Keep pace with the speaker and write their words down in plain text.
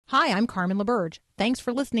Hi, I'm Carmen LaBerge. Thanks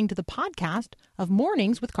for listening to the podcast of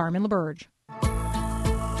Mornings with Carmen LaBerge.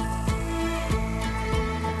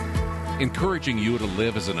 Encouraging you to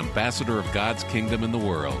live as an ambassador of God's kingdom in the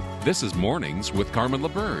world. This is Mornings with Carmen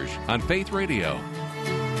LaBerge on Faith Radio.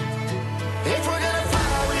 If we're gonna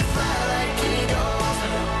fly, we fly like eagles.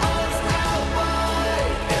 Arms out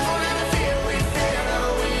wide. If we're gonna fear, we fear no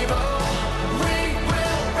evil. We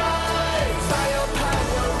will rise. By your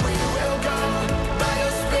power, we will go. By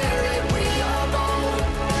your spirit, we are bold.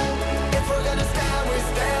 If we're gonna stand, we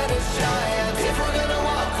stand as giants. If we're gonna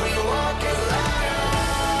walk, we walk as lions.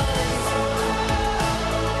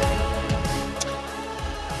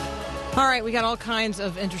 All right, we got all kinds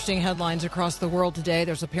of interesting headlines across the world today.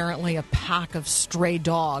 There's apparently a pack of stray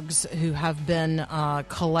dogs who have been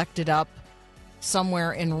collected up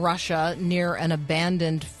somewhere in Russia near an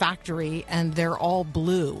abandoned factory, and they're all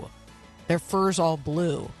blue. Their fur's all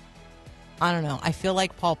blue. I don't know. I feel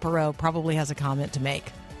like Paul Perot probably has a comment to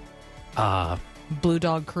make. Blue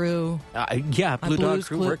Dog Crew. Yeah, Blue Dog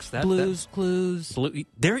Crew works. Blues Clues.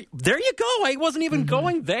 There you go. I wasn't even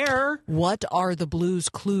going there. What are the Blues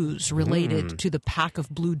Clues related to the pack of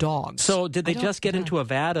blue dogs? So did they just get into a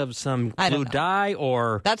vat of some blue dye,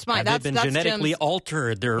 or have they been genetically Jim's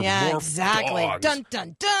altered? They're more exactly. dogs. Dun,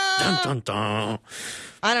 dun, dun. Dun, dun, dun.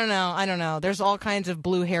 I don't know. There's all kinds of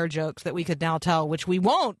blue hair jokes that we could now tell, which we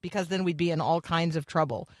won't, because then we'd be in all kinds of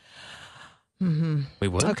trouble. We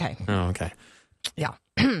would? Okay. Oh, okay. Yeah.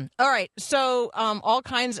 All right. So all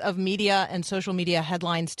kinds of media and social media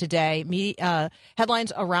headlines today,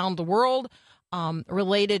 headlines around the world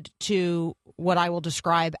related to what I will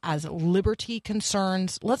describe as liberty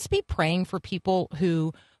concerns. Let's be praying for people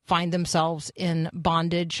who find themselves in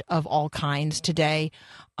bondage of all kinds today.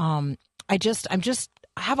 I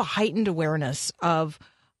have a heightened awareness of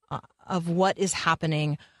what is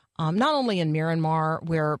happening, not only in Myanmar,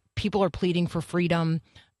 where people are pleading for freedom,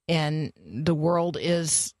 and the world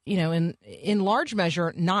is, in large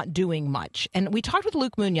measure, not doing much. And we talked with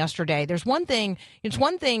Luke Moon yesterday. It's one thing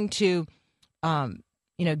to,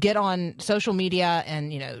 get on social media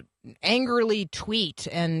and, angrily tweet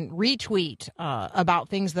and retweet about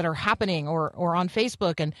things that are happening, or on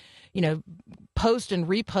Facebook and, post and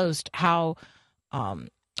repost how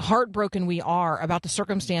heartbroken we are about the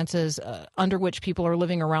circumstances under which people are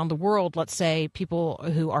living around the world. Let's say people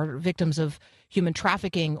who are victims of human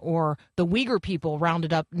trafficking, or the Uyghur people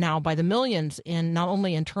rounded up now by the millions in not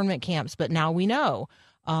only internment camps, but now we know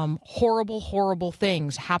horrible, horrible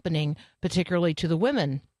things happening, particularly to the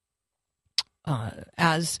women,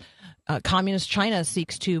 as communist China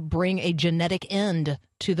seeks to bring a genetic end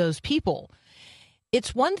to those people.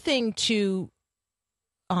 It's one thing to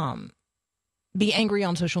be angry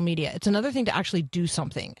on social media. It's another thing to actually do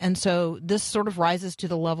something. And so this sort of rises to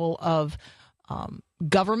the level of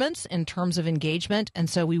governments in terms of engagement. And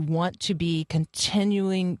so we want to be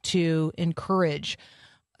continuing to encourage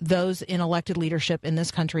those in elected leadership in this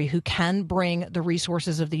country who can bring the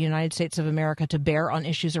resources of the United States of America to bear on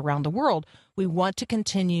issues around the world. We want to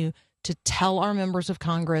continue to tell our members of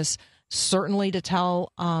Congress, certainly to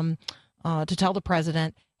tell the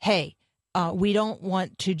president, hey, we don't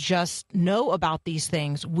want to just know about these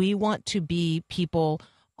things. We want to be people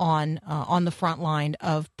on the front line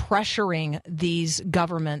of pressuring these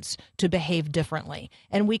governments to behave differently.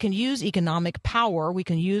 And we can use economic power. We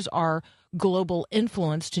can use our global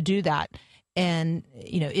influence to do that. And,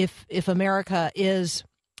 if America is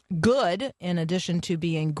good, in addition to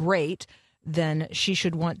being great, then she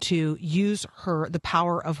should want to use the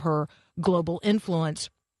power of her global influence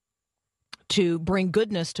to bring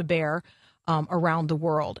goodness to bear around the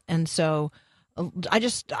world. And so I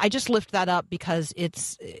just lift that up because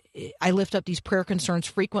I lift up these prayer concerns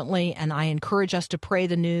frequently, and I encourage us to pray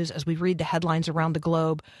the news as we read the headlines around the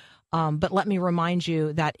globe. But let me remind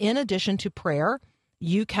you that in addition to prayer,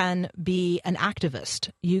 you can be an activist.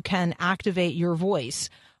 You can activate your voice,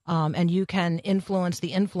 and you can influence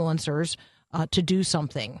the influencers to do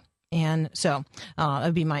something. And so that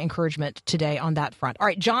would be my encouragement today on that front. All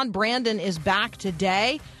right, John Brandon is back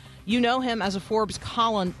today. You know him as a Forbes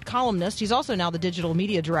columnist. He's also now the digital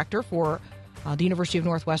media director for the University of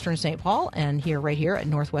Northwestern St. Paul, and right here at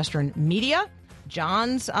Northwestern Media.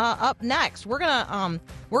 John's up next. We're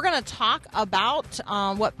gonna talk about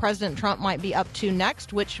what President Trump might be up to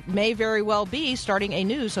next, which may very well be starting a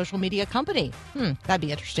new social media company. That'd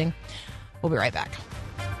be interesting. We'll be right back.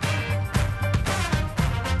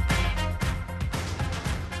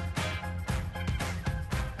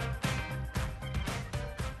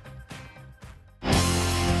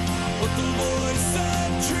 But the voice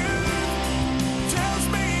of truth tells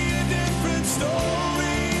me a different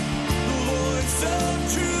story. The voice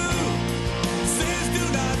of truth.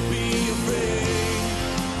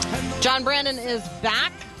 John Brandon is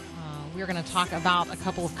back. We're going to talk about a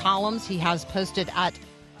couple of columns he has posted at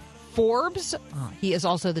Forbes. He is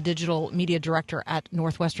also the digital media director at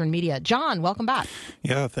Northwestern Media. John, welcome back.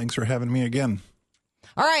 Yeah, thanks for having me again.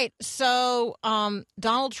 All right. So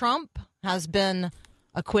Donald Trump has been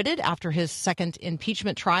acquitted after his second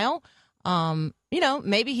impeachment trial.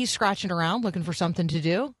 Maybe he's scratching around looking for something to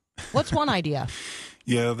do. What's one idea?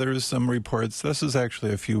 Yeah, there's some reports. This is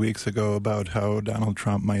actually a few weeks ago about how Donald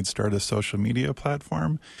Trump might start a social media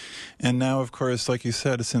platform. And now, of course, like you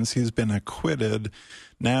said, since he's been acquitted,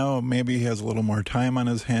 now maybe he has a little more time on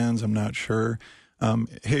his hands. I'm not sure.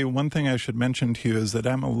 Hey, one thing I should mention to you is that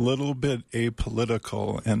I'm a little bit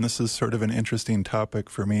apolitical, and this is sort of an interesting topic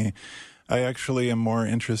for me. I actually am more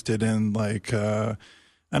interested in,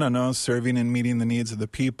 serving and meeting the needs of the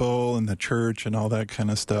people and the church and all that kind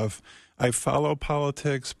of stuff. I follow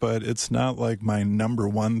politics, but it's not like my number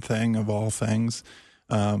one thing of all things.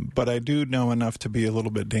 But I do know enough to be a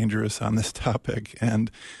little bit dangerous on this topic.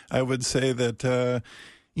 And I would say that,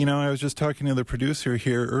 I was just talking to the producer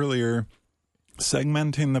here earlier,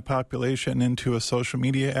 segmenting the population into a social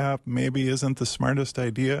media app maybe isn't the smartest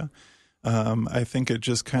idea. I think it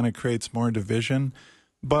just kind of creates more division.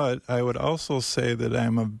 But I would also say that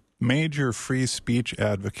I'm a major free speech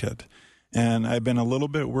advocate. And I've been a little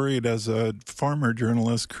bit worried as a former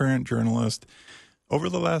journalist, current journalist. Over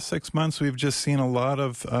the last 6 months, we've just seen a lot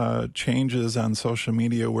of changes on social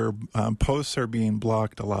media where posts are being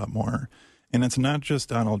blocked a lot more. And it's not just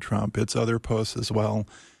Donald Trump, it's other posts as well.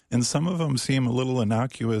 And some of them seem a little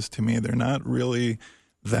innocuous to me. They're not really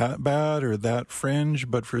that bad or that fringe,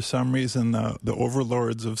 but for some reason, the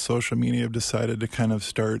overlords of social media have decided to kind of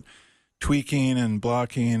start tweaking and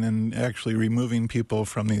blocking and actually removing people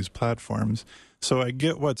from these platforms. So I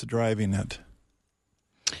get what's driving it.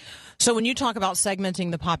 So when you talk about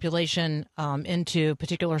segmenting the population into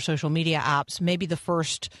particular social media apps, maybe the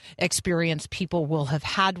first experience people will have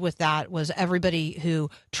had with that was everybody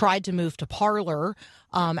who tried to move to Parler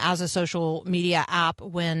as a social media app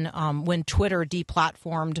when Twitter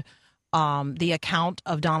deplatformed the account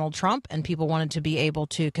of Donald Trump and people wanted to be able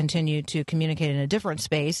to continue to communicate in a different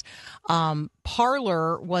space.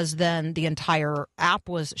 Parler was then, the entire app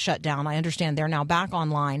was shut down. I understand they're now back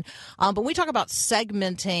online. But when we talk about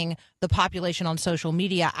segmenting the population on social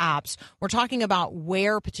media apps, we're talking about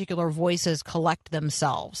where particular voices collect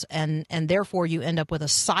themselves. And therefore you end up with a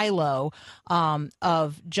silo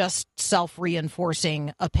of just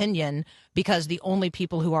self-reinforcing opinion because the only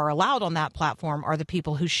people who are allowed on that platform are the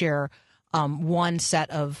people who share one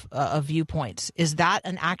set of viewpoints. Is that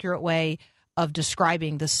an accurate way of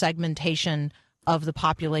describing the segmentation of the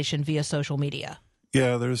population via social media?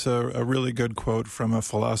 Yeah, there's a really good quote from a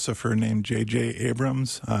philosopher named J.J.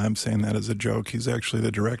 Abrams. I'm saying that as a joke. He's actually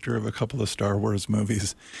the director of a couple of Star Wars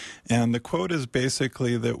movies. And the quote is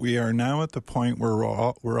basically that we are now at the point where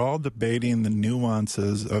we're all debating the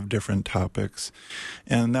nuances of different topics.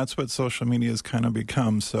 And that's what social media has kind of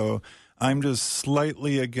become. So I'm just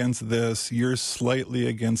slightly against this, you're slightly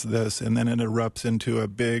against this, and then it erupts into a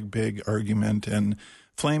big, big argument and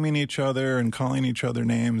flaming each other and calling each other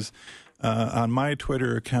names. On my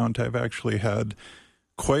Twitter account, I've actually had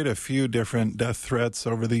quite a few different death threats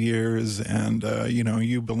over the years and,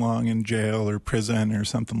 you belong in jail or prison or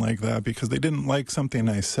something like that because they didn't like something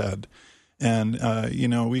I said. And,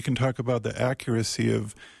 we can talk about the accuracy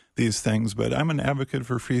of these things, but I'm an advocate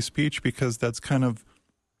for free speech because that's kind of,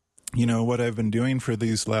 what I've been doing for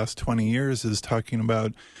these last 20 years is talking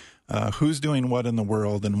about who's doing what in the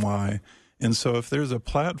world and why. And so if there's a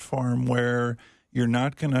platform where you're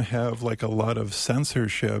not going to have like a lot of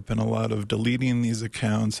censorship and a lot of deleting these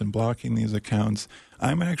accounts and blocking these accounts,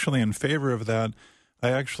 I'm actually in favor of that.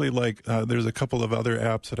 I actually like, there's a couple of other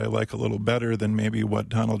apps that I like a little better than maybe what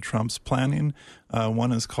Donald Trump's planning.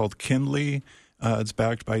 One is called Kindly. It's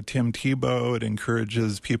backed by Tim Tebow. It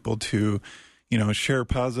encourages people to, share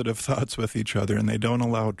positive thoughts with each other, and they don't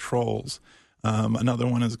allow trolls. Another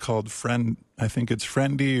one is called Friend. I think it's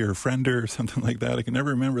Friendy or Friender or something like that. I can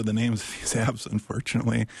never remember the names of these apps,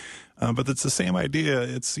 unfortunately. But it's the same idea.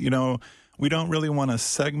 It's, we don't really want to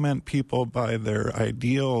segment people by their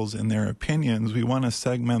ideals and their opinions. We want to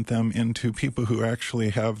segment them into people who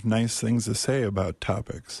actually have nice things to say about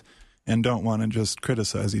topics and don't want to just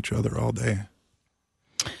criticize each other all day.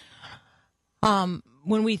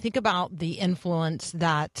 When we think about the influence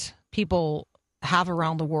that people have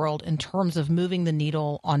around the world in terms of moving the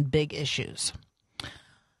needle on big issues.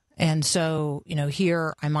 And so,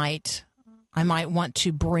 here I might want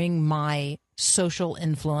to bring my social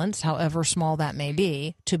influence, however small that may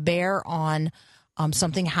be, to bear on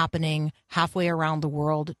something happening halfway around the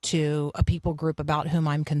world to a people group about whom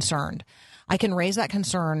I'm concerned. I can raise that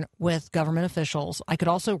concern with government officials. I could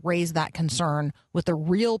also raise that concern with the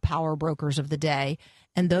real power brokers of the day,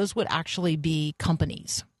 and those would actually be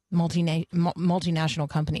companies, multinational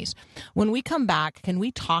companies. When we come back, can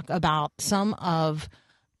we talk about some of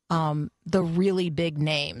the really big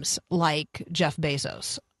names like Jeff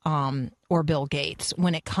Bezos or Bill Gates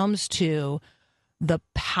when it comes to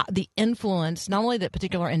the influence not only that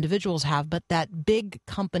particular individuals have, but that big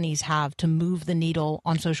companies have to move the needle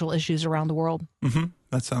on social issues around the world? Mm-hmm.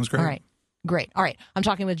 That sounds great. All right. Great. All right. I'm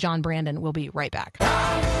talking with John Brandon. We'll be right back.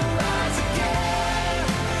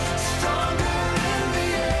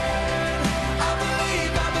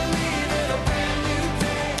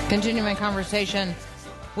 Continuing my conversation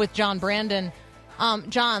with John Brandon.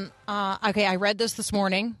 John, okay, I read this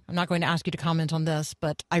morning. I'm not going to ask you to comment on this,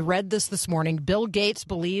 but I read this morning. Bill Gates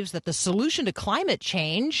believes that the solution to climate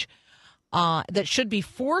change that should be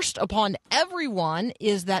forced upon everyone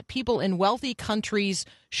is that people in wealthy countries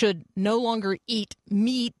should no longer eat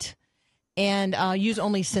meat and use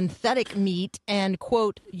only synthetic meat and,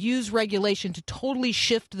 quote, use regulation to totally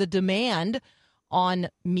shift the demand on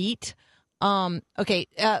meat.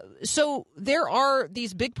 So there are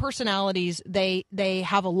these big personalities. They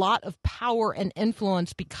have a lot of power and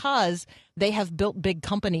influence because they have built big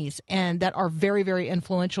companies and that are very, very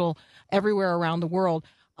influential everywhere around the world.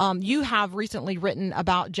 You have recently written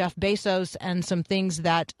about Jeff Bezos and some things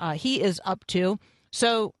that he is up to.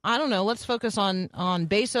 So I don't know. Let's focus on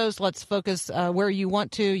Bezos. Let's focus where you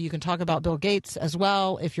want to. You can talk about Bill Gates as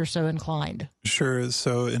well if you're so inclined. Sure.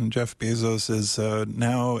 So, and Jeff Bezos is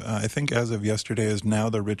now, I think as of yesterday, is now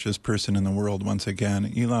the richest person in the world once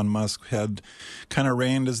again. Elon Musk had kind of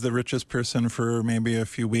reigned as the richest person for maybe a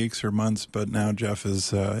few weeks or months, but now Jeff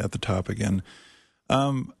is at the top again.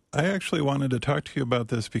 I actually wanted to talk to you about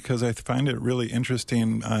this because I find it really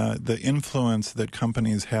interesting, the influence that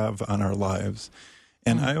companies have on our lives.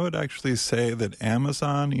 And I would actually say that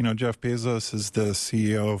Amazon, Jeff Bezos is the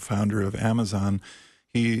CEO, founder of Amazon.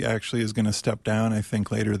 He actually is going to step down, I think,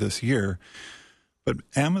 later this year. But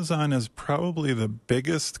Amazon is probably the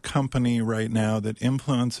biggest company right now that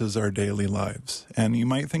influences our daily lives. And you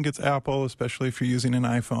might think it's Apple, especially if you're using an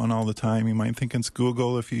iPhone all the time. You might think it's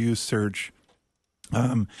Google if you use search.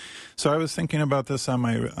 So I was thinking about this on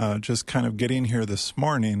my just kind of getting here this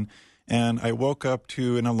morning. And I woke up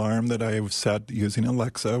to an alarm that I set using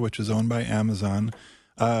Alexa, which is owned by Amazon.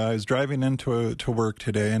 I was driving into work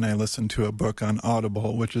today, and I listened to a book on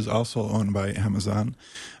Audible, which is also owned by Amazon.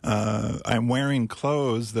 I'm wearing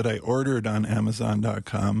clothes that I ordered on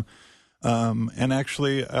Amazon.com. And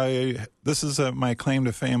actually, this is my claim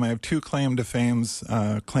to fame. I have two claims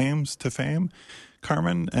to fame,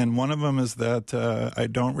 Carmen, and one of them is that I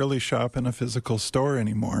don't really shop in a physical store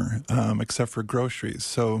anymore, except for groceries.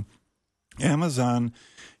 So Amazon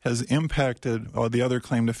has impacted, the other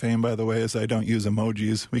claim to fame, by the way, is I don't use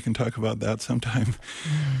emojis. We can talk about that sometime.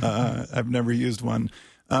 I've never used one.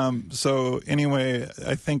 So anyway,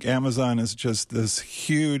 I think Amazon is just this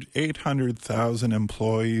huge 800,000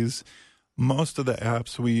 employees. Most of the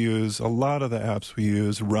apps we use, a lot of the apps we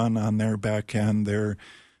use run on their back end, their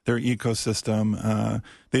ecosystem.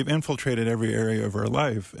 They've infiltrated every area of our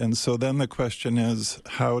life. And so then the question is,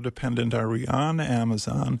 how dependent are we on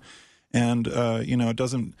Amazon? And, it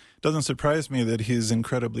doesn't surprise me that he's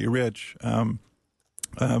incredibly rich.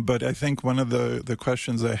 But I think one of the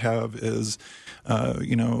questions I have is,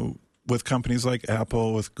 with companies like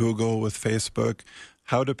Apple, with Google, with Facebook,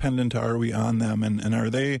 how dependent are we on them? And are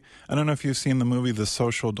they, I don't know if you've seen the movie The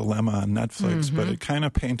Social Dilemma on Netflix, but it kind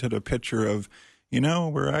of painted a picture of,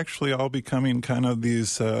 we're actually all becoming kind of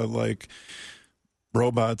these like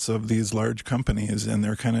robots of these large companies, and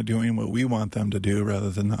they're kind of doing what we want them to do rather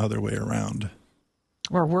than the other way around.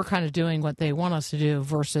 Or we're kind of doing what they want us to do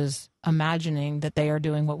versus imagining that they are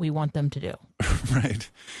doing what we want them to do. Right.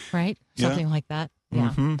 Right? Something like that.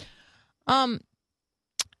 Yeah. Mm-hmm.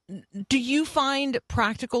 Do you find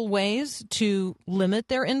practical ways to limit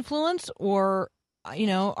their influence, or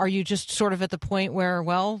are you just sort of at the point where,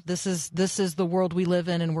 well, this is the world we live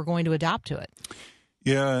in and we're going to adapt to it?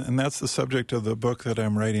 Yeah, and that's the subject of the book that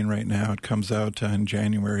I'm writing right now. It comes out in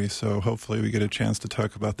January, so hopefully we get a chance to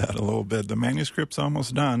talk about that a little bit. The manuscript's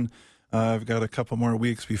almost done. I've got a couple more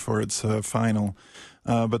weeks before it's final.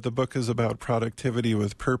 But the book is about productivity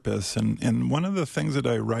with purpose. And one of the things that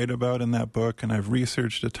I write about in that book, and I've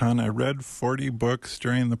researched a ton, I read 40 books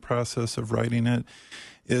during the process of writing it,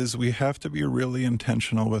 is we have to be really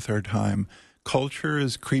intentional with our time. Culture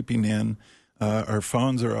is creeping in. Our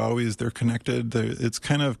phones are always, they're connected. It's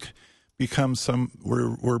kind of become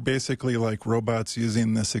we're basically like robots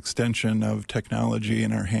using this extension of technology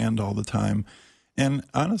in our hand all the time. And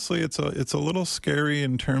honestly, it's a little scary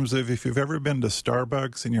in terms of if you've ever been to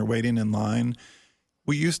Starbucks and you're waiting in line.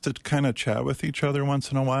 We used to kind of chat with each other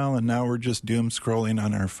once in a while, and now we're just doom scrolling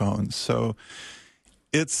on our phones. So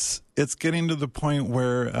it's getting to the point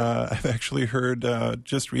where I've actually heard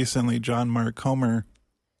just recently John Mark Comer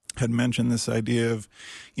had mentioned this idea of,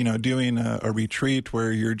 doing a retreat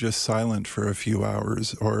where you're just silent for a few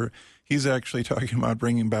hours, or he's actually talking about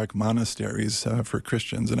bringing back monasteries for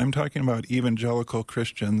Christians. And I'm talking about evangelical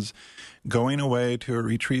Christians going away to a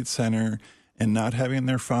retreat center and not having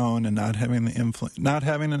their phone and not having not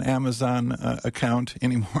having an Amazon account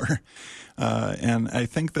anymore. And I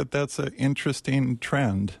think that that's an interesting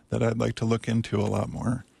trend that I'd like to look into a lot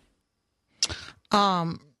more.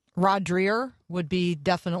 Rod Dreher would be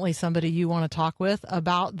definitely somebody you want to talk with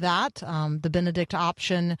about that. The Benedict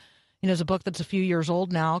Option, is a book that's a couple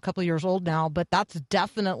of years old now, but that's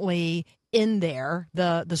definitely in there.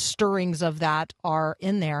 The stirrings of that are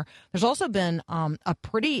in there. There's also been a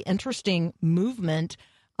pretty interesting movement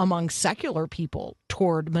among secular people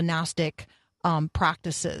toward monastic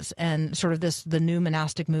practices and sort of the new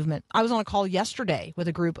monastic movement. I was on a call yesterday with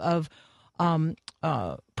a group of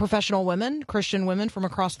professional women, Christian women from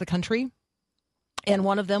across the country. And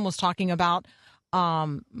one of them was talking about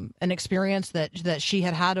an experience that she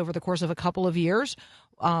had over the course of a couple of years.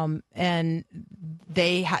 And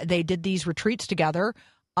they did these retreats together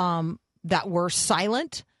that were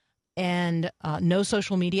silent and no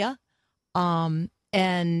social media.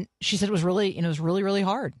 And she said it was really, really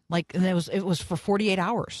hard. And it was for 48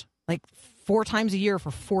 hours, like 4 times a year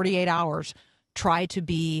for 48 hours. Try to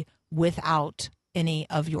be without any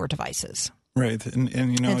of your devices. Right.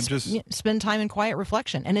 And just spend time in quiet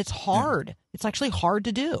reflection. And it's hard. Yeah. It's actually hard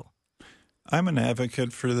to do. I'm an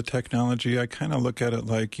advocate for the technology. I kind of look at it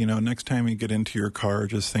like, next time you get into your car,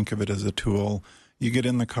 just think of it as a tool. You get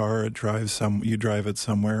in the car, you drive it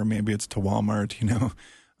somewhere. Maybe it's to Walmart,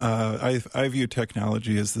 I view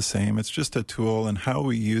technology as the same. It's just a tool, and how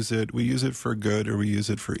we use it for good or we use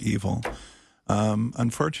it for evil.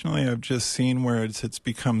 Unfortunately, I've just seen where it's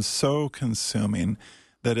become so consuming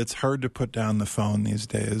that it's hard to put down the phone these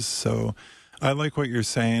days. So I like what you're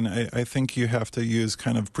saying. I think you have to use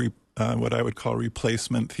kind of what I would call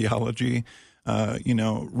replacement theology.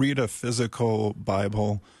 Read a physical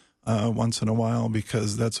Bible once in a while,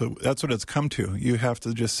 because that's what it's come to. You have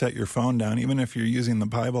to just set your phone down, even if you're using the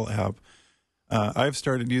Bible app. I've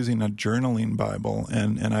started using a journaling Bible,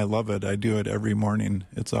 and I love it. I do it every morning.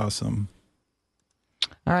 It's awesome.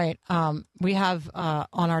 All right. We have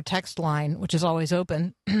on our text line, which is always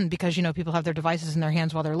open because, people have their devices in their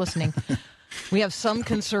hands while they're listening. We have some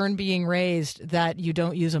concern being raised that you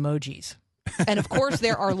don't use emojis. And, of course,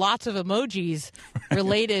 there are lots of emojis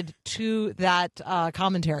related to that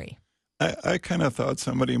commentary. I kind of thought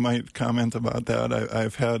somebody might comment about that.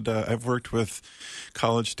 I've worked with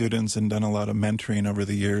college students and done a lot of mentoring over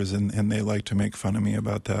the years, and they like to make fun of me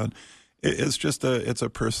about that. It's a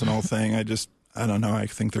personal thing. I don't know. I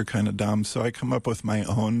think they're kind of dumb. So I come up with my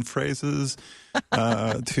own phrases because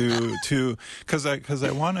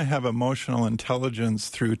I want to have emotional intelligence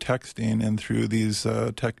through texting and through these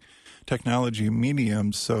technology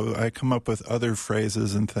mediums. So I come up with other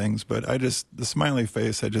phrases and things. But the smiley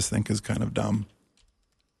face I just think is kind of dumb.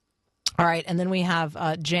 All right. And then we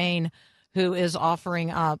have Jane, who is offering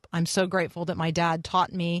up, I'm so grateful that my dad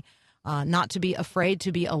taught me not to be afraid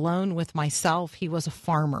to be alone with myself. He was a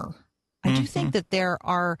farmer. I do think that there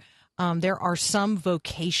are some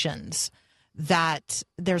vocations that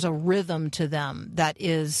there's a rhythm to them that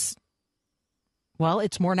is,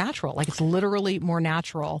 it's more natural. Like, it's literally more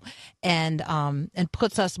natural, and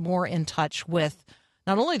puts us more in touch with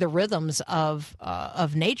not only the rhythms of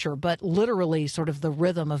nature, but literally sort of the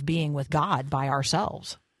rhythm of being with God by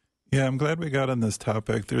ourselves. Yeah, I'm glad we got on this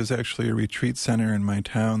topic. There's actually a retreat center in my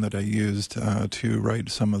town that I used to write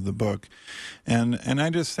some of the book. And I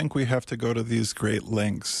just think we have to go to these great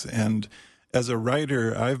lengths. And as a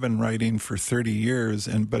writer, I've been writing for 30 years.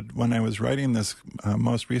 But when I was writing this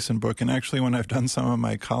most recent book, and actually when I've done some of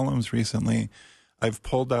my columns recently, I've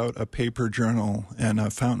pulled out a paper journal and a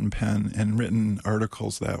fountain pen and written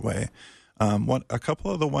articles that way. A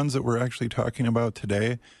couple of the ones that we're actually talking about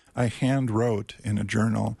today, I hand wrote in a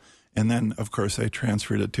journal. And then, of course, I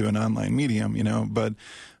transferred it to an online medium, But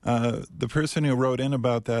the person who wrote in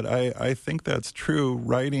about that, I think that's true.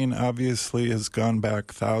 Writing obviously has gone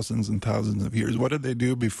back thousands and thousands of years. What did they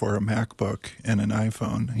do before a MacBook and an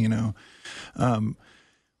iPhone,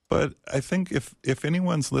 But I think if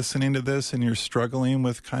anyone's listening to this and you're struggling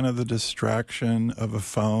with kind of the distraction of a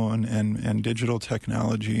phone and digital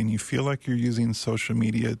technology, and you feel like you're using social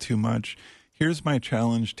media too much, here's my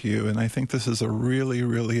challenge to you, and I think this is a really,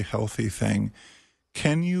 really healthy thing.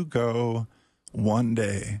 Can you go one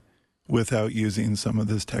day without using some of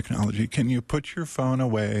this technology? Can you put your phone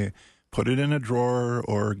away, put it in a drawer,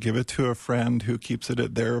 or give it to a friend who keeps it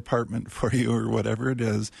at their apartment for you, or whatever it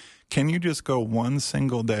is? Can you just go one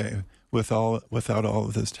single day without all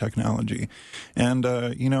of this technology? And,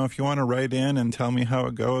 if you want to write in and tell me how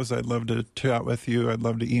it goes, I'd love to chat with you. I'd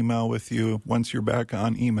love to email with you once you're back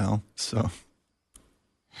on email. So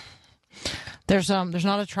there's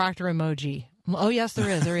not a tractor emoji. Oh, yes, there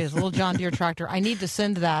is. There is a little John Deere tractor. I need to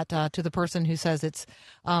send that to the person who says it's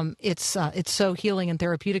so healing and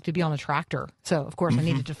therapeutic to be on a tractor. So, of course, I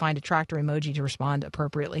needed to find a tractor emoji to respond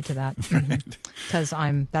appropriately to that because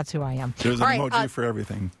that's who I am. There's an emoji for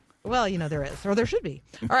everything. Well, there is, or there should be.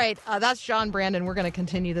 All right, that's John Brandon. We're going to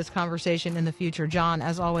continue this conversation in the future. John,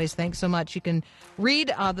 as always, thanks so much. You can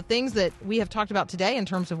read the things that we have talked about today in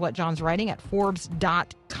terms of what John's writing at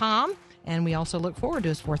Forbes.com, and we also look forward to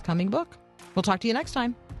his forthcoming book. We'll talk to you next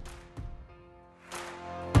time.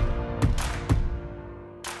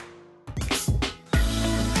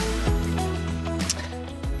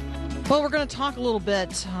 Well, we're going to talk a little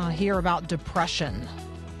bit here about depression.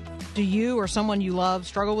 Do you or someone you love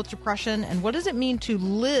struggle with depression? And what does it mean to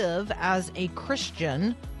live as a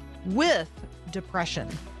Christian with depression?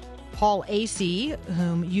 Paul Acey,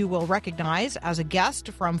 whom you will recognize as a guest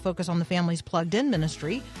from Focus on the Family's Plugged In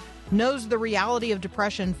ministry, knows the reality of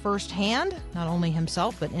depression firsthand, not only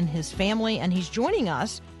himself, but in his family. And he's joining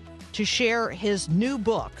us to share his new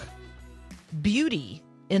book, Beauty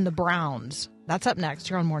in the Browns. That's up next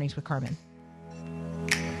here on Mornings with Carmen.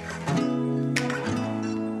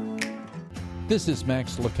 This is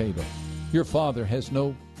Max Lucado. Your father has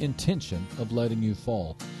no intention of letting you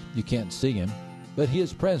fall. You can't see him, but he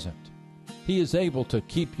is present. He is able to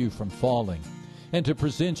keep you from falling and to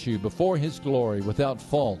present you before his glory without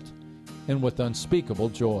fault and with unspeakable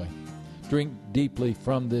joy. Drink deeply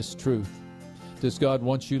from this truth. Does God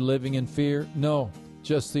want you living in fear? No,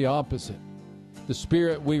 just the opposite. The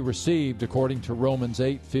Spirit we received, according to Romans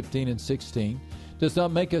 8:15 and 16, does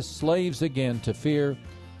not make us slaves again to fear.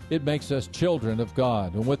 It makes us children of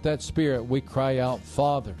God. And with that Spirit we cry out,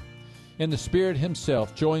 Father. And the Spirit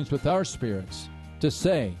himself joins with our spirits to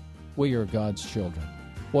say we are God's children.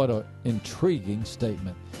 What an intriguing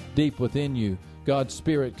statement. Deep within you, God's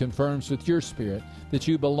Spirit confirms with your spirit that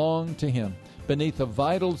you belong to him. Beneath the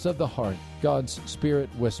vitals of the heart, God's Spirit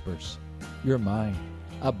whispers, you're mine.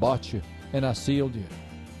 I bought you and I sealed you,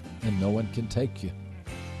 and no one can take you.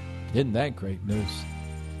 Isn't that great news?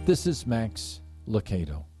 This is Max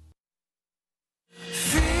Lucado.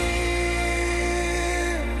 Fear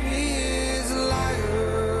is a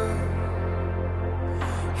liar.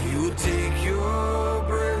 He will take your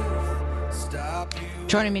breath, stop you.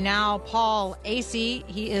 Joining me now, Paul Acey.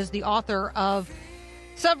 He is the author of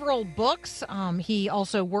several books. He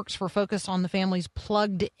also works for Focus on the Family's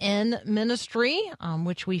Plugged In ministry,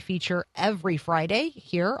 which we feature every Friday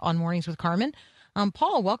here on Mornings with Carmen.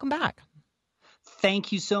 Paul, welcome back.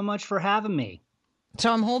 Thank you so much for having me.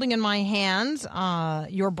 So I'm holding in my hands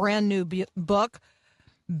your brand new book,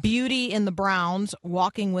 Beauty in the Browns,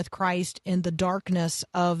 Walking with Christ in the Darkness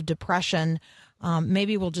of Depression.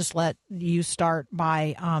 Maybe we'll just let you start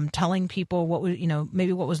by telling people what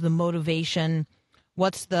was the motivation.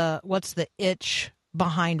 What's the itch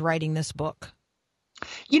behind writing this book?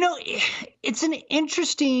 It's an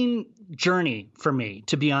interesting journey for me,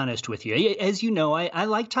 to be honest with you. As you know, I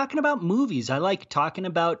like talking about movies. I like talking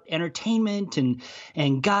about entertainment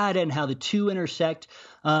and God and how the two intersect.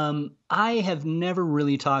 I have never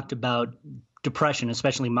really talked about depression,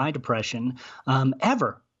 especially my depression,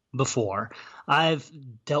 ever before. I've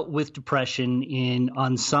dealt with depression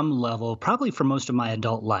on some level, probably for most of my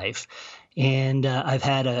adult life. And I've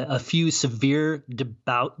had a few severe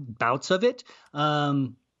bouts of it.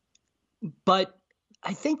 But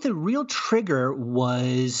I think the real trigger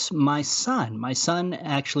was my son. My son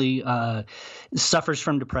actually suffers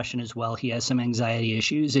from depression as well. He has some anxiety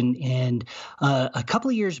issues. And a couple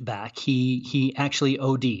of years back, he actually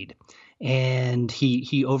OD'd. And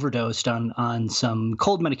he overdosed on some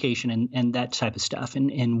cold medication and that type of stuff.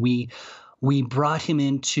 And we brought him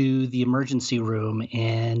into the emergency room,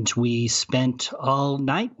 and we spent all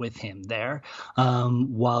night with him there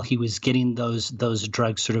while he was getting those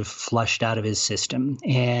drugs sort of flushed out of his system.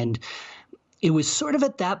 And it was sort of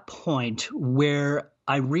at that point where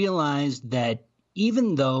I realized that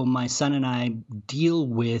even though my son and I deal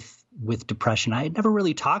with with depression. I had never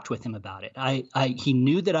really talked with him about it. He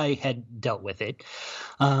knew that I had dealt with it,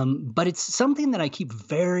 but it's something that I keep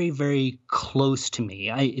very, very close to me.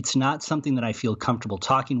 It's not something that I feel comfortable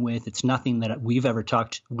talking with. It's nothing that we've ever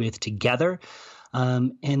talked with together.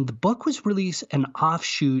 And the book was really an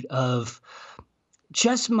offshoot of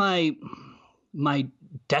just my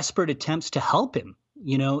desperate attempts to help him,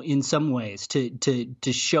 in some ways, to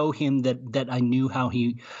show him that I knew how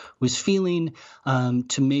he was feeling,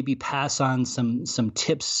 to maybe pass on some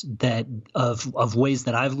tips of ways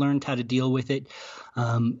that I've learned how to deal with it.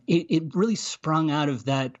 It really sprung out of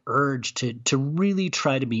that urge to really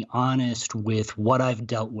try to be honest with what I've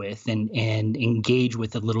dealt with and engage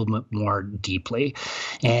with a little bit more deeply.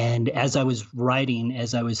 And as I was writing,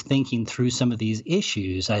 as I was thinking through some of these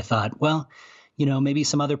issues, I thought, well, maybe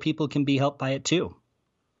some other people can be helped by it too.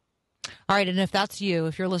 All right. And if that's you,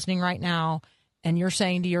 if you're listening right now and you're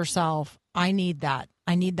saying to yourself, I need that.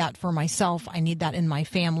 I need that for myself. I need that in my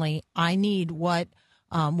family. I need what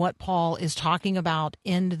Paul is talking about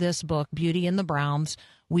in this book, Beauty in the Browns.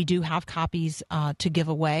 We do have copies to give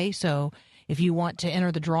away. So if you want to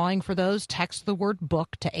enter the drawing for those, text the word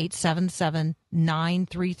book to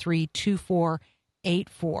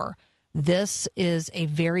 877-933-2484. This is a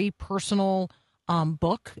very personal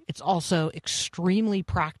book. It's also extremely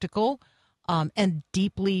practical and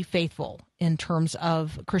deeply faithful in terms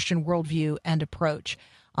of Christian worldview and approach.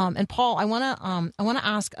 And Paul, I want to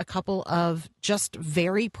ask a couple of just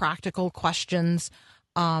very practical questions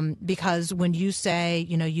because when you say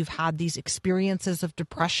you've had these experiences of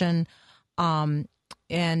depression,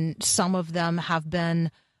 and some of them have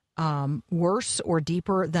been worse or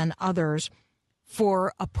deeper than others,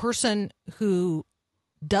 for a person who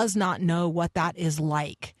does not know what that is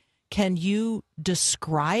like, can you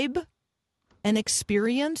describe an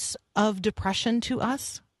experience of depression to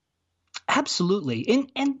us? Absolutely.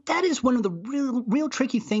 And that is one of the real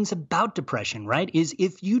tricky things about depression, right? Is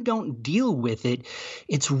if you don't deal with it,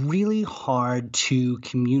 it's really hard to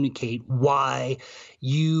communicate why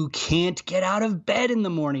you can't get out of bed in the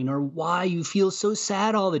morning or why you feel so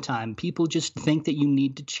sad all the time. People just think that you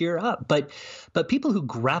need to cheer up. But people who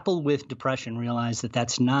grapple with depression realize that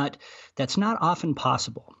that's not often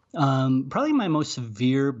possible. Probably my most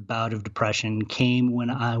severe bout of depression came when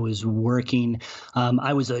I was working.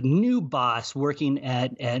 I was a new boss working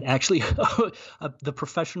at actually the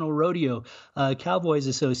Professional Rodeo Cowboys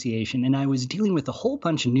Association, and I was dealing with a whole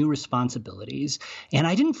bunch of new responsibilities, and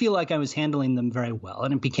I didn't feel like I was handling them very well,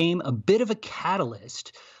 and it became a bit of a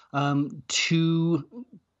catalyst to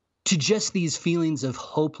just these feelings of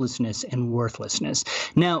hopelessness and worthlessness.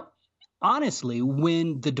 Now, honestly,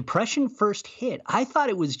 when the depression first hit, I thought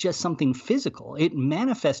it was just something physical. It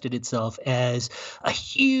manifested itself as a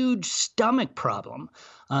huge stomach problem.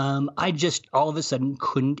 I just all of a sudden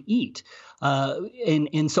couldn't eat.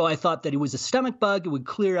 And so I thought that it was a stomach bug. It would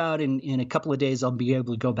clear out in a couple of days. I'll be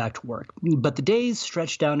able to go back to work. But the days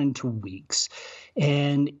stretched down into weeks.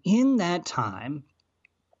 And in that time,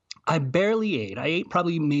 I barely ate. I ate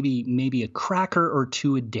probably maybe a cracker or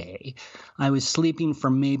two a day. I was sleeping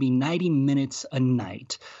for maybe 90 minutes a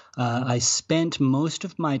night. I spent most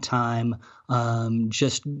of my time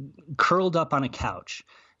just curled up on a couch,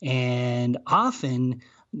 and often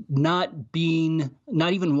not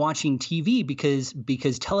even watching TV because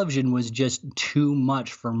television was just too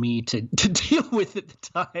much for me to deal with at the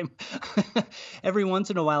time. Every once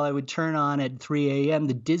in a while I would turn on at 3 a.m.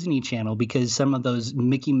 the Disney Channel because some of those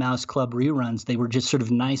Mickey Mouse Club reruns, they were just sort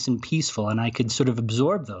of nice and peaceful and I could sort of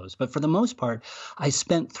absorb those. But for the most part, I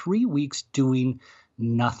spent 3 weeks doing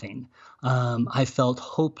nothing. I felt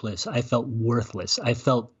hopeless. I felt worthless. I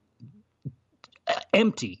felt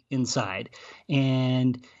empty inside,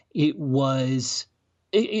 and it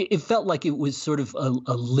felt like it was sort of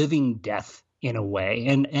a living death in a way.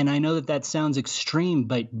 And I know that sounds extreme,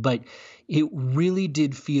 but it really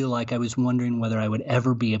did feel like I was wondering whether I would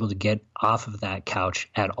ever be able to get off of that couch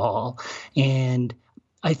at all. And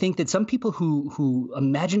I think that some people who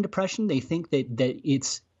imagine depression, they think that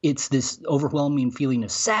it's this overwhelming feeling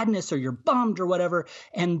of sadness or you're bummed or whatever.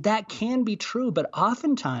 And that can be true. But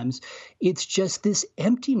oftentimes it's just this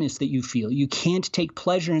emptiness that you feel. You can't take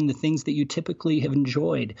pleasure in the things that you typically have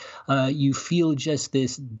enjoyed. You feel just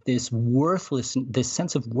this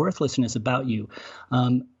sense of worthlessness about you.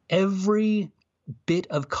 Every bit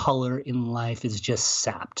of color in life is just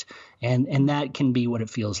sapped. And that can be what it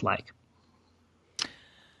feels like.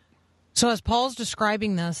 So as Paul's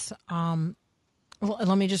describing this,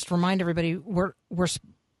 let me just remind everybody, we're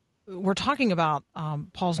talking about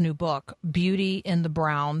Paul's new book, Beauty in the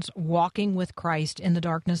Browns, Walking with Christ in the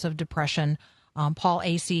Darkness of Depression. Paul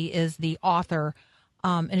Asay is the author.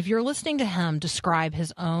 And if you're listening to him describe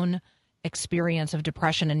his own experience of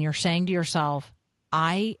depression and you're saying to yourself,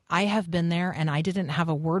 I have been there and I didn't have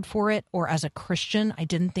a word for it, or as a Christian, I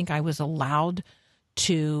didn't think I was allowed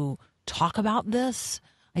to talk about this.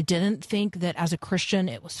 I didn't think that as a Christian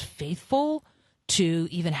it was faithful to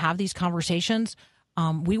even have these conversations.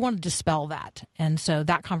 We want to dispel that. And so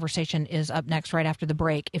that conversation is up next right after the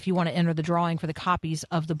break. If you want to enter the drawing for the copies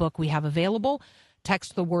of the book we have available,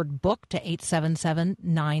 text the word book to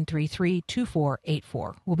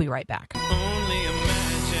 877-933-2484. We'll be right back. Only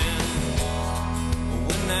imagine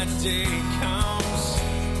when that day comes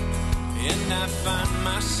and I find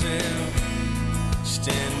myself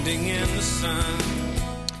standing in the sun.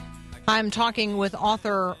 I'm talking with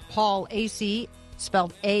author Paul Asay,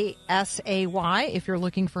 spelled A-S-A-Y, if you're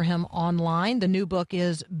looking for him online. The new book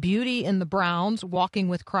is Beauty in the Browns, Walking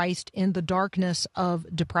with Christ in the Darkness of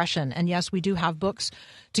Depression. And yes, we do have books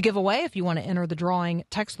to give away. If you want to enter the drawing,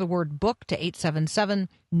 text the word book to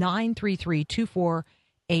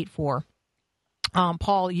 877-933-2484.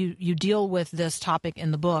 Paul, you deal with this topic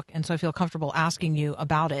in the book, and so I feel comfortable asking you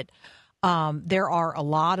about it. There are a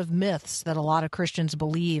lot of myths that a lot of Christians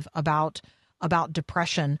believe about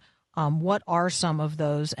depression. What are some of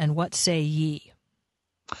those, and what say ye?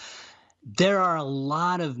 There are a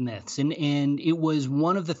lot of myths, and it was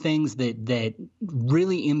one of the things that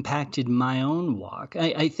really impacted my own walk.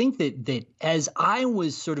 I think that as I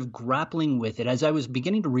was sort of grappling with it, as I was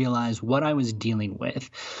beginning to realize what I was dealing with,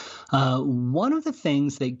 one of the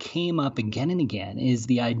things that came up again and again is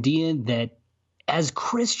the idea that as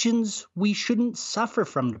Christians, we shouldn't suffer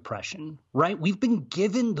from depression, right? We've been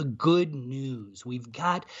given the good news. We've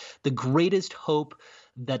got the greatest hope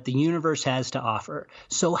that the universe has to offer.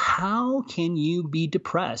 So how can you be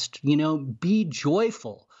depressed? Be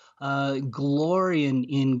joyful, glory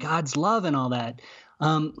in God's love and all that.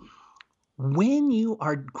 When you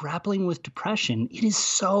are grappling with depression, it is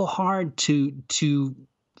so hard to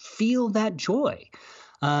feel that joy.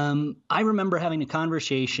 I remember having a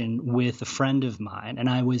conversation with a friend of mine, and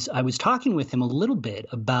I was talking with him a little bit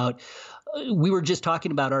about, we were just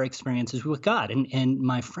talking about our experiences with God. And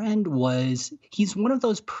my friend he's one of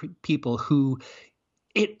those people who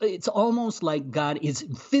it's almost like God is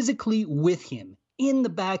physically with him in the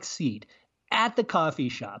back seat at the coffee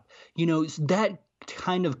shop, that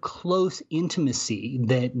kind of close intimacy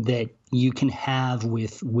that you can have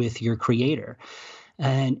with your Creator.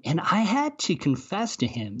 And I had to confess to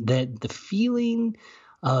him that the feeling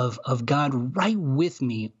of God right with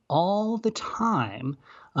me all the time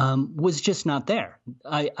was just not there.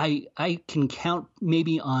 I can count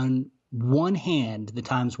maybe on one hand the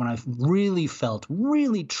times when I've really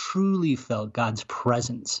truly felt God's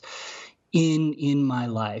presence in my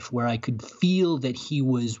life, where I could feel that he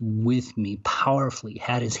was with me powerfully,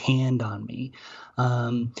 had his hand on me.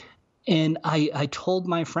 And I told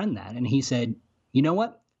my friend that, and he said, "You know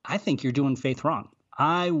what? I think you're doing faith wrong.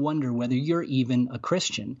 I wonder whether you're even a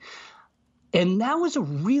Christian." And that was a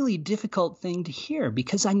really difficult thing to hear,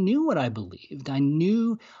 because I knew what I believed. I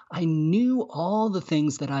knew all the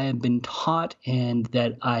things that I had been taught and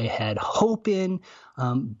that I had hope in,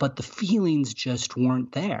 but the feelings just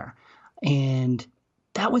weren't there. And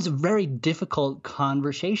that was a very difficult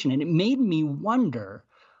conversation, and it made me wonder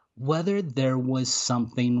whether there was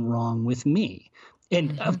something wrong with me.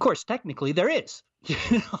 And of course, technically there is,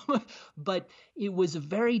 but it was a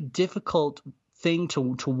very difficult thing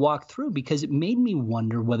to walk through, because it made me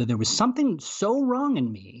wonder whether there was something so wrong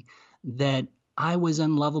in me that I was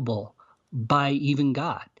unlovable by even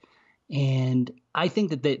God. And I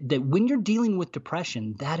think that when you're dealing with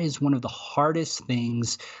depression, that is one of the hardest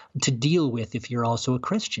things to deal with if you're also a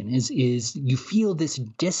Christian, is you feel this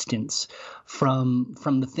distance from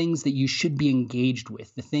the things that you should be engaged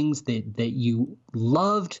with, the things that you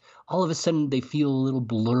loved. All of a sudden they feel a little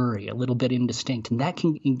blurry, a little bit indistinct, and that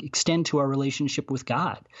can extend to our relationship with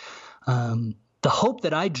God. The hope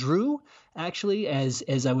that I drew, actually,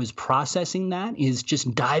 as I was processing that, is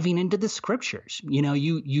just diving into the scriptures.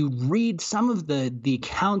 You read some of the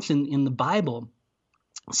accounts in the Bible.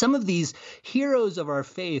 Some of these heroes of our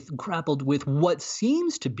faith grappled with what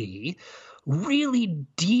seems to be really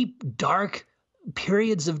deep, dark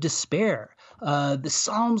periods of despair. The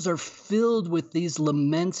Psalms are filled with these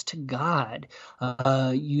laments to God.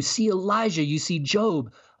 You see Elijah, you see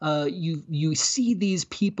Job. You see these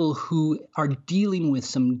people who are dealing with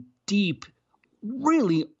some deep,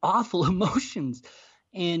 really awful emotions,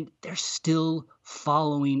 and they're still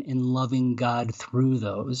following and loving God through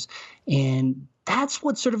those. And that's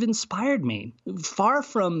what sort of inspired me. Far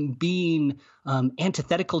from being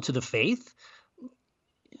antithetical to the faith,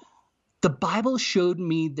 the Bible showed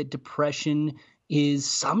me that depression is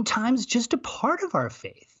sometimes just a part of our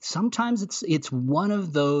faith. Sometimes it's one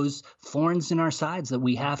of those thorns in our sides that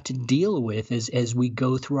we have to deal with as we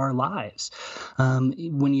go through our lives.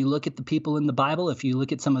 When you look at the people in the Bible, if you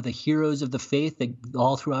look at some of the heroes of the faith that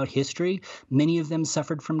all throughout history, many of them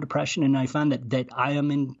suffered from depression, and I found that I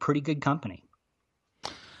am in pretty good company.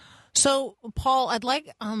 So, Paul, I'd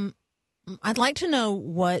like to know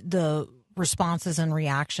what the responses and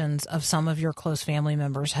reactions of some of your close family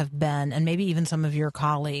members have been, and maybe even some of your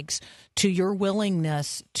colleagues, to your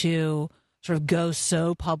willingness to sort of go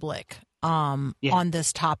so public on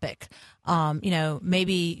this topic.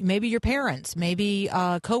 Maybe your parents, maybe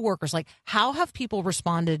coworkers. Like, how have people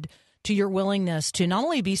responded to your willingness to not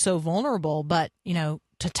only be so vulnerable, but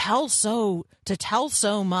to tell so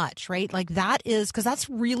much, right? Like, that is, because that's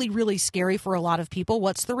really, really scary for a lot of people.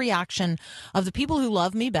 What's the reaction of the people who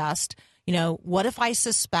love me best? What if I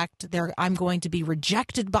suspect I'm going to be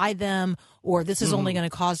rejected by them, or this is only going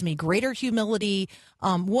to cause me greater humility?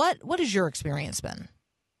 What has your experience been?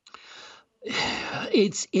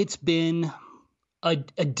 It's been a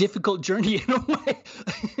difficult journey in a way.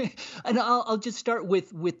 And I'll just start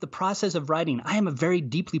with the process of writing. I am a very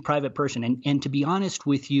deeply private person. And to be honest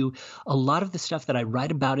with you, a lot of the stuff that I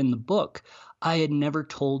write about in the book, I had never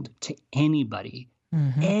told to anybody.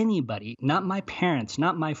 Anybody, not my parents,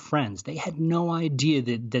 not my friends. They had no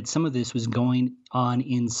idea that some of this was going on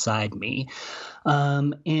inside me.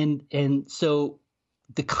 And so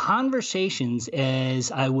the conversations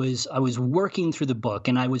as I was working through the book,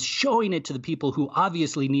 and I was showing it to the people who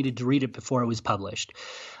obviously needed to read it before it was published,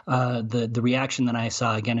 the reaction that I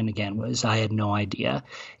saw again and again was, I had no idea.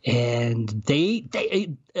 And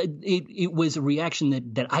it was a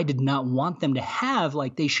reaction that I did not want them to have.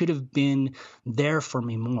 Like, they should have been there for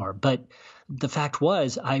me more. But the fact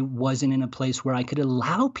was, I wasn't in a place where I could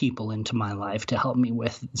allow people into my life to help me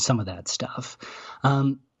with some of that stuff.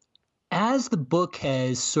 As the book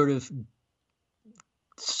has sort of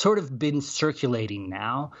been circulating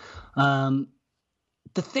now,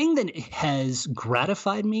 the thing that has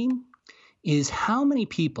gratified me is how many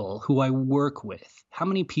people who I work with, how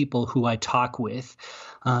many people who I talk with,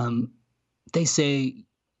 they say,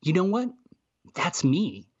 you know what? That's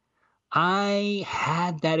me. I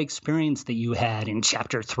had that experience that you had in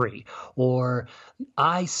chapter 3, or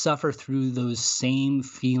I suffer through those same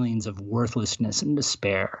feelings of worthlessness and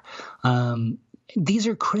despair. These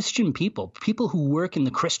are Christian people who work in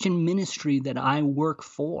the Christian ministry that I work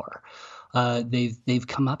for. They've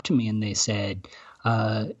come up to me and they said,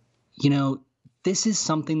 this is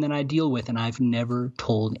something that I deal with and I've never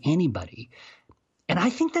told anybody. And I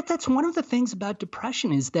think that's one of the things about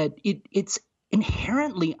depression is that it's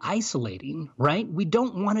inherently isolating, right? We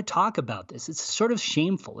don't want to talk about this. It's sort of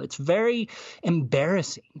shameful. It's very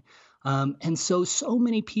embarrassing. And so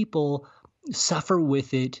many people suffer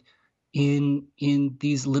with it in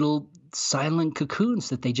these little silent cocoons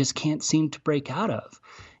that they just can't seem to break out of.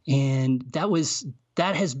 And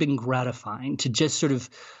that has been gratifying to just sort of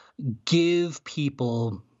give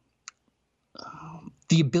people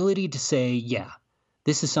the ability to say, yeah,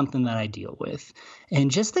 this is something that I deal with, and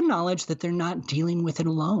just the knowledge that they're not dealing with it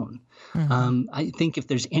alone. I think if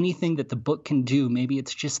there's anything that the book can do, maybe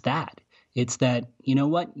it's just that. It's that, you know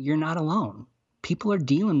what? You're not alone. People are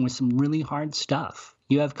dealing with some really hard stuff.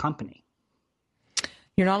 You have company.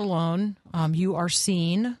 You're not alone. You are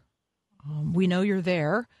seen. We know you're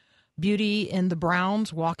there. Beauty in the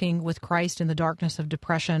Browns, Walking with Christ in the Darkness of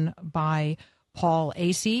Depression by Paul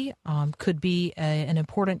Asay could be an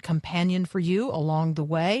important companion for you along the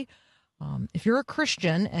way. If you're a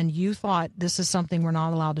Christian and you thought this is something we're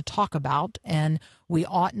not allowed to talk about and we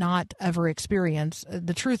ought not ever experience,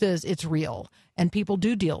 the truth is it's real and people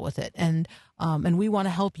do deal with it. And we want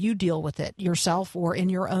to help you deal with it yourself or in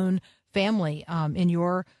your own family, in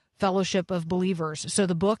your fellowship of believers. So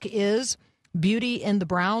the book is Beauty in the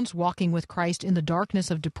Browns, Walking with Christ in the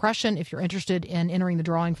Darkness of Depression. If you're interested in entering the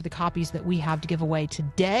drawing for the copies that we have to give away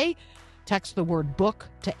today, text the word book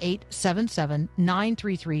to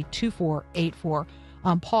 877-933-2484.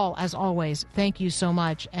 Paul, as always, thank you so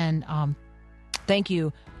much. And thank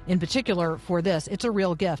you in particular for this. It's a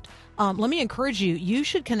real gift. Let me encourage you. You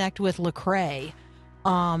should connect with Lecrae.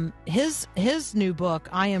 His new book,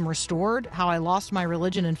 I Am Restored, How I Lost My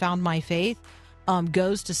Religion and Found My Faith,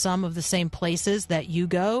 goes to some of the same places that you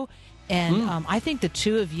go. And I think the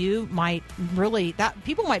two of you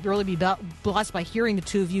people might really be blessed by hearing the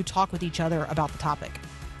two of you talk with each other about the topic.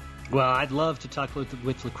 Well, I'd love to talk with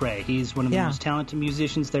Lecrae. He's one of the most talented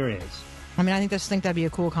musicians there is. I mean, I think that'd be a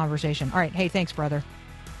cool conversation. All right. Hey, thanks, brother.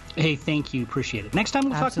 Hey, thank you. Appreciate it. Next time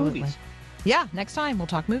we'll talk movies. Yeah, next time we'll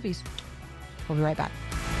talk movies. We'll be right back.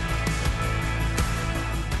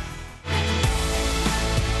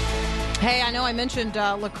 Hey, I know I mentioned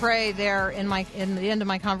Lecrae there in the end of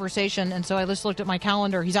my conversation, and so I just looked at my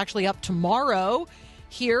calendar. He's actually up tomorrow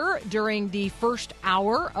here during the first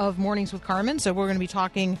hour of Mornings with Carmen. So we're going to be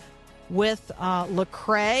talking with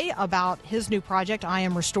Lecrae about his new project, I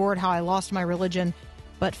Am Restored, How I Lost My Religion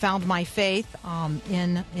but Found My Faith,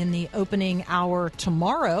 in the opening hour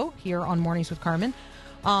tomorrow here on Mornings with Carmen.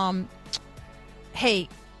 Hey,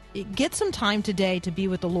 get some time today to be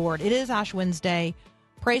with the Lord. It is Ash Wednesday.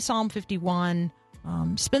 Pray Psalm 51.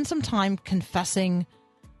 Spend some time confessing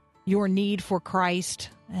your need for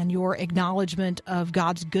Christ and your acknowledgement of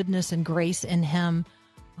God's goodness and grace in Him.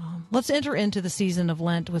 Let's enter into the season of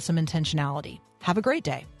Lent with some intentionality. Have a great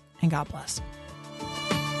day, and God bless.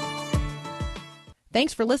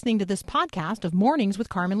 Thanks for listening to this podcast of Mornings with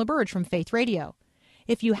Carmen LaBerge from Faith Radio.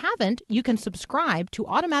 If you haven't, you can subscribe to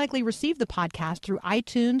automatically receive the podcast through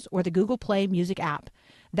iTunes or the Google Play Music app.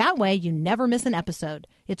 That way, you never miss an episode.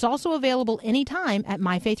 It's also available anytime at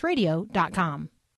myfaithradio.com.